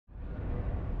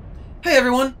Hey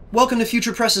everyone, welcome to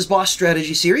Future Press's Boss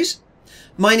Strategy Series.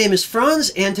 My name is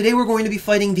Franz, and today we're going to be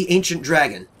fighting the Ancient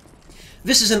Dragon.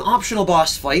 This is an optional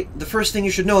boss fight. The first thing you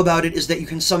should know about it is that you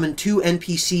can summon 2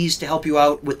 NPCs to help you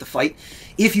out with the fight,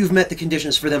 if you've met the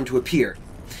conditions for them to appear.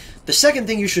 The second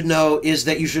thing you should know is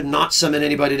that you should not summon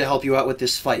anybody to help you out with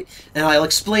this fight, and I'll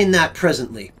explain that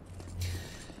presently.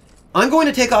 I'm going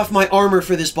to take off my armor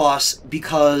for this boss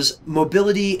because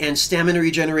mobility and stamina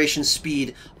regeneration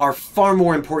speed are far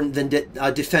more important than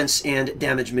defense and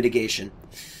damage mitigation.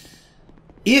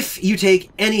 If you take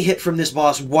any hit from this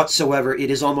boss whatsoever, it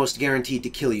is almost guaranteed to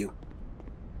kill you.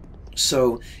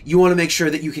 So you want to make sure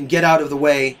that you can get out of the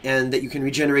way and that you can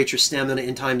regenerate your stamina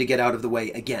in time to get out of the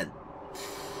way again.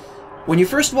 When you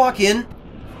first walk in,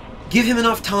 give him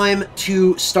enough time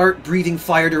to start breathing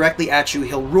fire directly at you.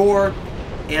 He'll roar,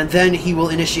 and then he will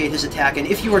initiate his attack, and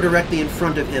if you are directly in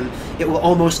front of him, it will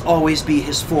almost always be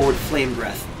his forward flame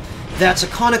breath. That's a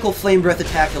conical flame breath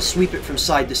attack. He'll sweep it from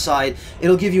side to side.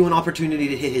 It'll give you an opportunity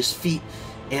to hit his feet,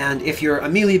 and if you're a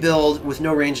melee build with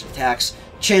no ranged attacks,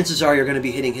 chances are you're going to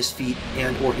be hitting his feet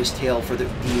and or his tail for the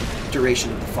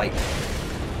duration of the fight.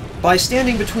 By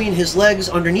standing between his legs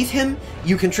underneath him,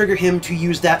 you can trigger him to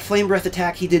use that flame breath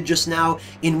attack he did just now,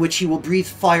 in which he will breathe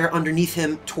fire underneath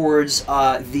him towards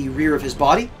the rear of his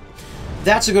body.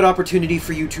 That's a good opportunity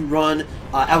for you to run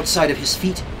outside of his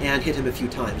feet and hit him a few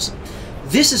times.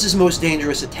 This is his most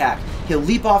dangerous attack. He'll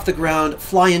leap off the ground,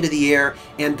 fly into the air,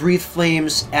 and breathe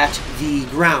flames at the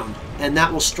ground, and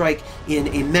that will strike in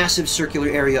a massive circular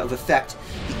area of effect.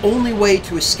 The only way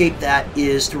to escape that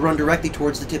is to run directly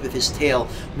towards the tip of his tail,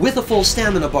 with a full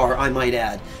stamina bar, I might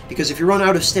add, because if you run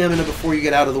out of stamina before you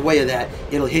get out of the way of that,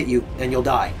 it'll hit you and you'll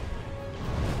die.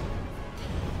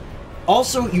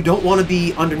 Also, you don't want to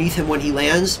be underneath him when he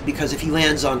lands, because if he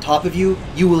lands on top of you,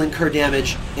 you will incur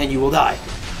damage and you will die.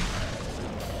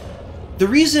 The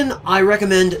reason I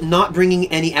recommend not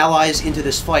bringing any allies into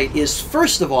this fight is,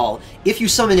 first of all, if you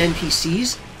summon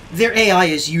NPCs, their AI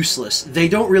is useless. They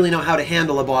don't really know how to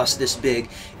handle a boss this big,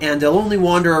 and they'll only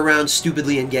wander around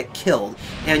stupidly and get killed,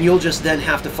 and you'll just then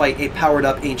have to fight a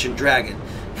powered-up Ancient Dragon,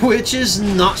 which is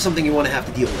not something you want to have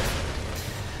to deal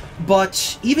with.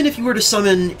 But even if you were to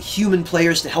summon human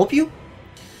players to help you,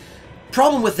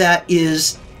 problem with that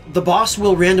is the boss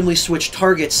will randomly switch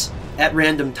targets at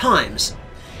random times,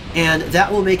 and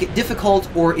that will make it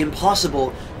difficult or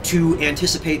impossible to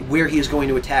anticipate where he is going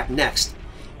to attack next.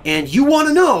 And you want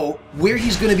to know where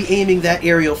he's going to be aiming that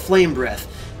aerial flame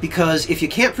breath, because if you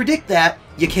can't predict that,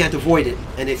 you can't avoid it.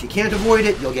 And if you can't avoid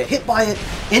it, you'll get hit by it,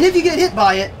 and if you get hit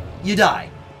by it, you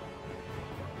die.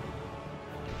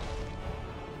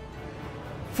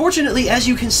 Fortunately, as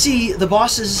you can see, the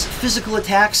boss's physical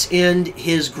attacks and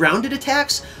his grounded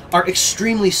attacks are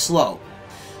extremely slow.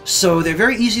 So they're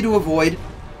very easy to avoid.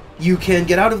 You can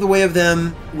get out of the way of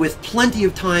them with plenty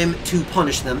of time to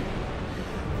punish them.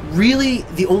 Really,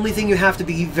 the only thing you have to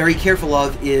be very careful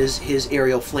of is his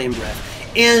aerial flame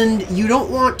breath. And you don't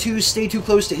want to stay too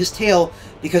close to his tail,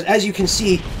 because as you can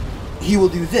see, he will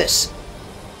do this.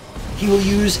 He will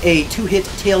use a 2-hit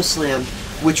tail slam,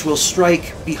 which will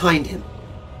strike behind him.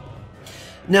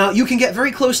 Now, you can get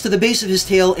very close to the base of his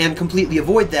tail and completely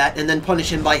avoid that, and then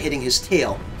punish him by hitting his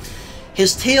tail.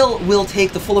 His tail will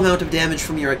take the full amount of damage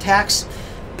from your attacks.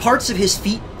 Parts of his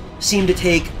feet seem to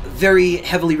take very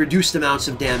heavily reduced amounts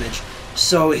of damage.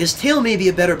 So his tail may be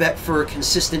a better bet for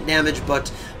consistent damage,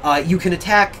 but you can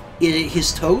attack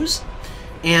his toes,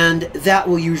 and that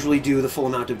will usually do the full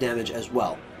amount of damage as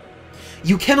well.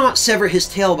 You cannot sever his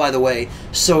tail, by the way,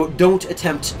 so don't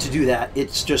attempt to do that.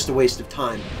 It's just a waste of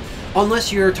time,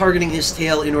 unless you're targeting his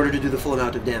tail in order to do the full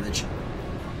amount of damage.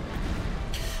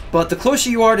 But the closer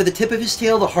you are to the tip of his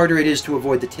tail, the harder it is to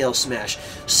avoid the tail smash.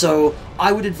 So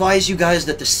I would advise you guys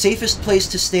that the safest place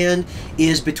to stand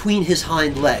is between his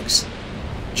hind legs.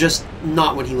 Just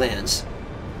not when he lands.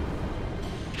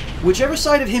 Whichever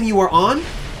side of him you are on,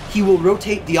 he will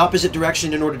rotate the opposite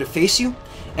direction in order to face you.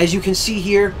 As you can see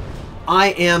here, I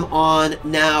am on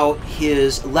now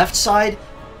his left side,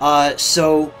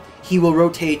 so he will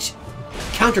rotate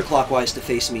counterclockwise to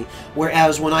face me,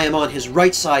 whereas when I am on his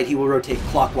right side, he will rotate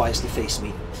clockwise to face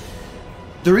me.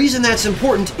 The reason that's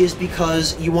important is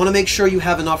because you want to make sure you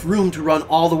have enough room to run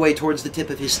all the way towards the tip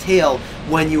of his tail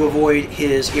when you avoid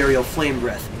his aerial flame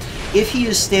breath. If he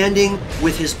is standing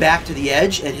with his back to the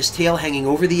edge and his tail hanging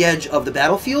over the edge of the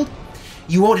battlefield,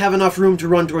 you won't have enough room to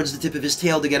run towards the tip of his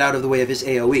tail to get out of the way of his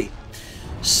AoE.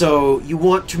 So you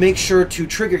want to make sure to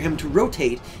trigger him to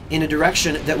rotate in a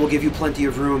direction that will give you plenty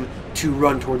of room to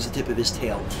run towards the tip of his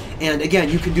tail. And again,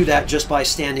 you can do that just by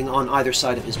standing on either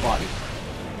side of his body.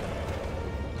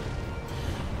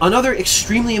 Another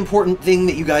extremely important thing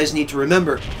that you guys need to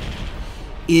remember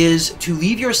is to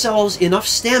leave yourselves enough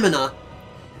stamina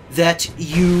that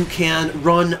you can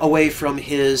run away from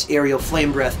his aerial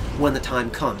flame breath when the time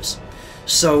comes.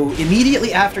 So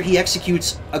immediately after he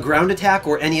executes a ground attack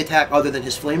or any attack other than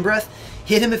his flame breath,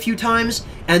 hit him a few times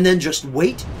and then just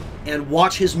wait and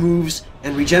watch his moves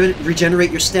and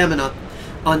regenerate your stamina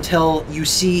until you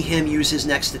see him use his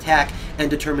next attack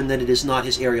and determine that it is not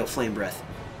his aerial flame breath.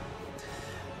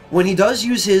 When he does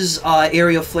use his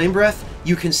aerial flame breath,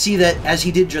 you can see that, as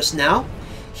he did just now,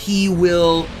 he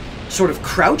will sort of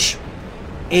crouch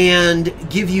and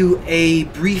give you a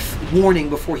brief warning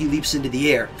before he leaps into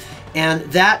the air. And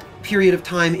that period of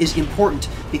time is important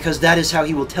because that is how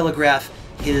he will telegraph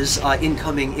his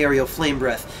incoming aerial flame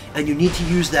breath. And you need to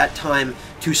use that time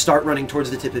to start running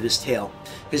towards the tip of his tail.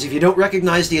 Because if you don't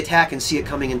recognize the attack and see it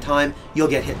coming in time, you'll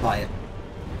get hit by it.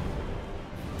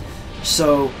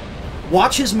 So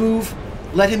watch his move,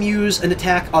 let him use an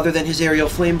attack other than his aerial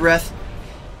flame breath.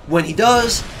 When he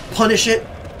does, punish it,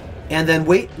 and then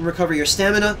wait and recover your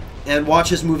stamina, and watch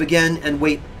his move again and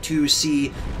wait to see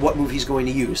what move he's going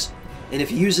to use. And if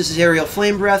he uses his aerial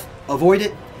flame breath, avoid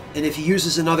it, and if he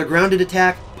uses another grounded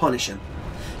attack, punish him.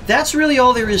 That's really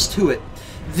all there is to it.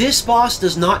 This boss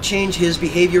does not change his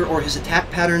behavior or his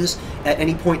attack patterns at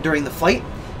any point during the fight.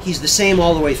 He's the same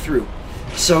all the way through.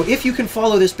 So if you can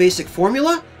follow this basic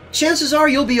formula, chances are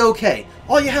you'll be okay.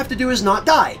 All you have to do is not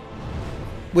die.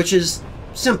 Which is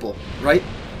simple, right?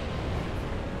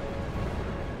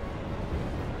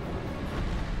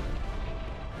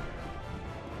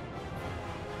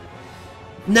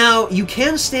 Now, you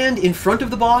can stand in front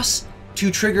of the boss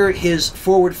to trigger his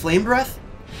forward flame breath.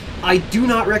 I do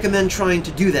not recommend trying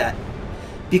to do that,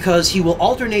 because he will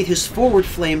alternate his forward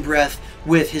flame breath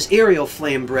with his aerial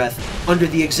flame breath under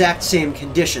the exact same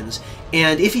conditions.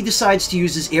 And if he decides to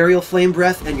use his aerial flame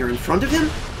breath and you're in front of him,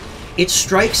 it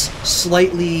strikes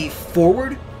slightly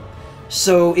forward,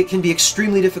 so it can be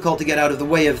extremely difficult to get out of the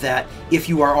way of that if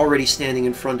you are already standing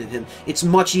in front of him. It's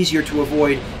much easier to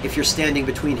avoid if you're standing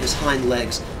between his hind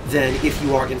legs than if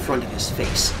you are in front of his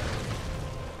face.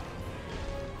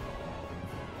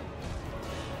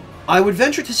 I would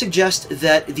venture to suggest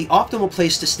that the optimal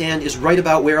place to stand is right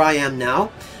about where I am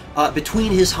now,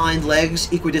 between his hind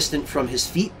legs, equidistant from his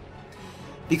feet,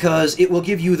 because it will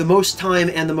give you the most time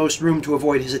and the most room to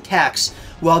avoid his attacks,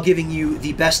 while giving you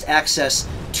the best access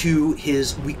to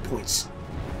his weak points.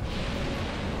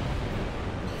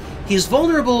 He is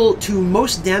vulnerable to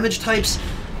most damage types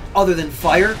other than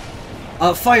fire.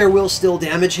 Fire will still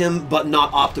damage him, but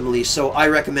not optimally, so I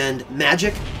recommend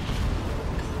magic,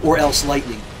 or else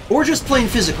lightning. Or just plain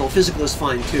physical. Physical is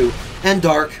fine too. And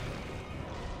dark.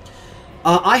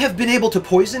 I have been able to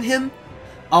poison him,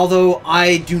 although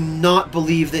I do not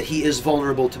believe that he is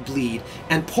vulnerable to bleed.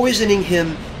 And poisoning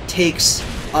him takes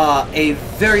a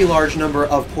very large number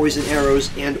of poison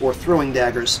arrows and or throwing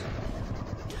daggers.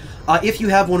 If you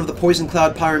have one of the Poison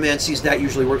Cloud Pyromancies, that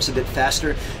usually works a bit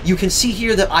faster. You can see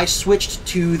here that I switched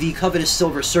to the Covetous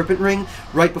Silver Serpent Ring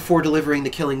right before delivering the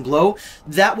killing blow.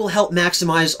 That will help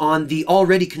maximize on the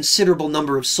already considerable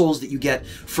number of souls that you get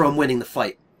from winning the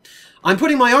fight. I'm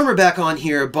putting my armor back on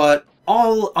here, but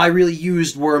all I really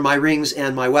used were my rings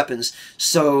and my weapons.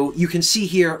 So you can see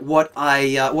here what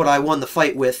I won the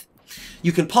fight with.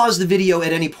 You can pause the video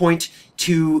at any point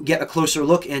to get a closer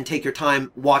look and take your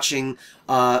time watching,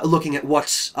 looking at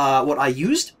what I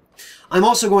used. I'm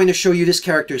also going to show you this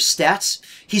character's stats.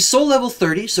 He's soul level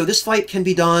 30, so this fight can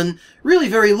be done really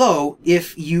very low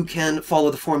if you can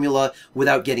follow the formula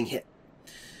without getting hit.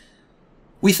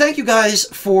 We thank you guys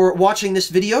for watching this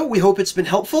video. We hope it's been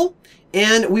helpful,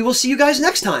 and we will see you guys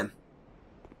next time.